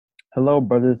Hello,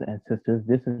 brothers and sisters.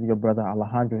 This is your brother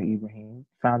Alejandro Ibrahim,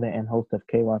 founder and host of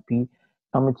KYP,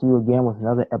 coming to you again with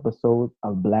another episode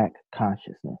of Black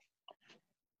Consciousness.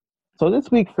 So,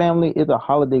 this week, family, is a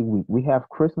holiday week. We have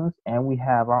Christmas and we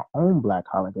have our own Black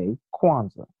holiday,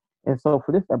 Kwanzaa. And so,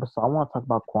 for this episode, I want to talk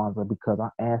about Kwanzaa because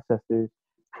our ancestors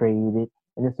created it,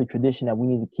 and it's a tradition that we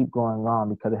need to keep going on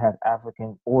because it has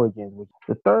African origins.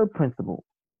 The third principle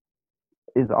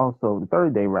is also the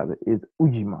third day rather is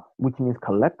Ujima, which means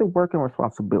collective work and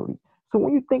responsibility. So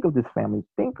when you think of this family,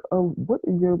 think of what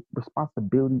is your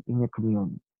responsibility in your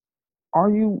community. Are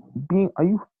you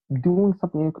doing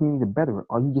something in your community to better it?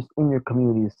 Are you just in your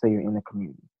community to say you're in the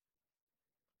community?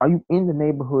 Are you in the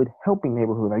neighborhood helping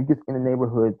neighborhood? Are you just in the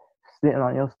neighborhood sitting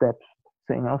on steps,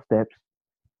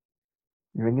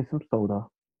 drinking some soda,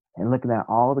 and looking at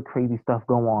all the crazy stuff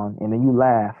go on, and then you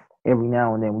laugh every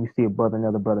now and then when you see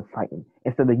another brother fighting,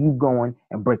 instead of you going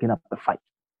and breaking up the fight?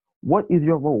 What is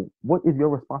your role? What is your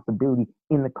responsibility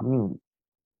in the community?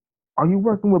 Are you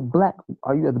working with black?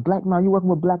 Are you as a black man? Are you working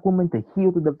with black women to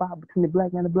heal the divide between the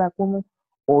black man and the black woman,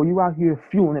 or are you out here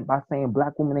fueling it by saying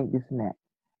black women ain't this and that?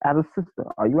 As a sister,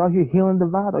 are you out here healing the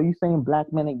divide? Or are you saying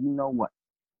black men ain't you know what?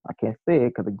 I can't say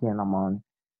it because again I'm on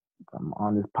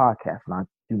this podcast and I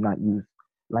do not use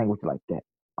language like that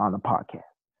on the podcast.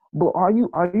 But are you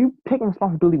taking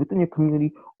responsibility within your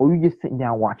community, or are you just sitting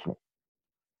down watching it?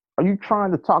 Are you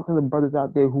trying to talk to the brothers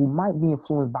out there who might be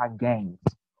influenced by gangs?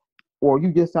 Or are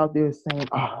you just out there saying,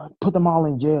 put them all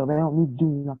in jail, they don't need to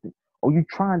do nothing? Or are you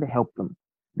trying to help them?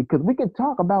 Because we can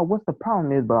talk about what the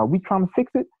problem is, but are we trying to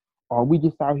fix it? Or are we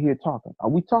just out here talking? Are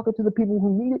we talking to the people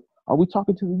who need it? Are we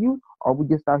talking to the youth? Or are we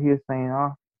just out here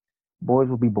saying, boys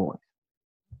will be boys?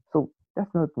 So that's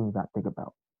another thing you got to think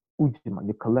about. Ujima,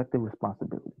 your collective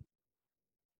responsibility.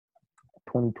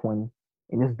 2020,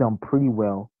 and it's done pretty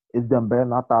well. It's done better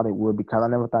than I thought it would because I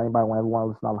never thought anybody would ever want to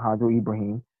listen to Alejandro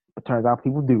Ibrahim, but turns out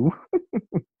people do.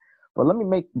 But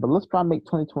let's try to make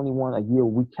 2021 a year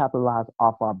we capitalize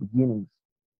off our beginnings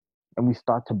and we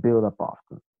start to build up off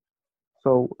them.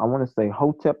 So I want to say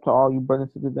hotep to all you brothers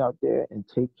and sisters out there and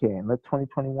take care and let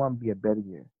 2021 be a better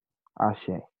year.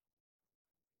 Ashe.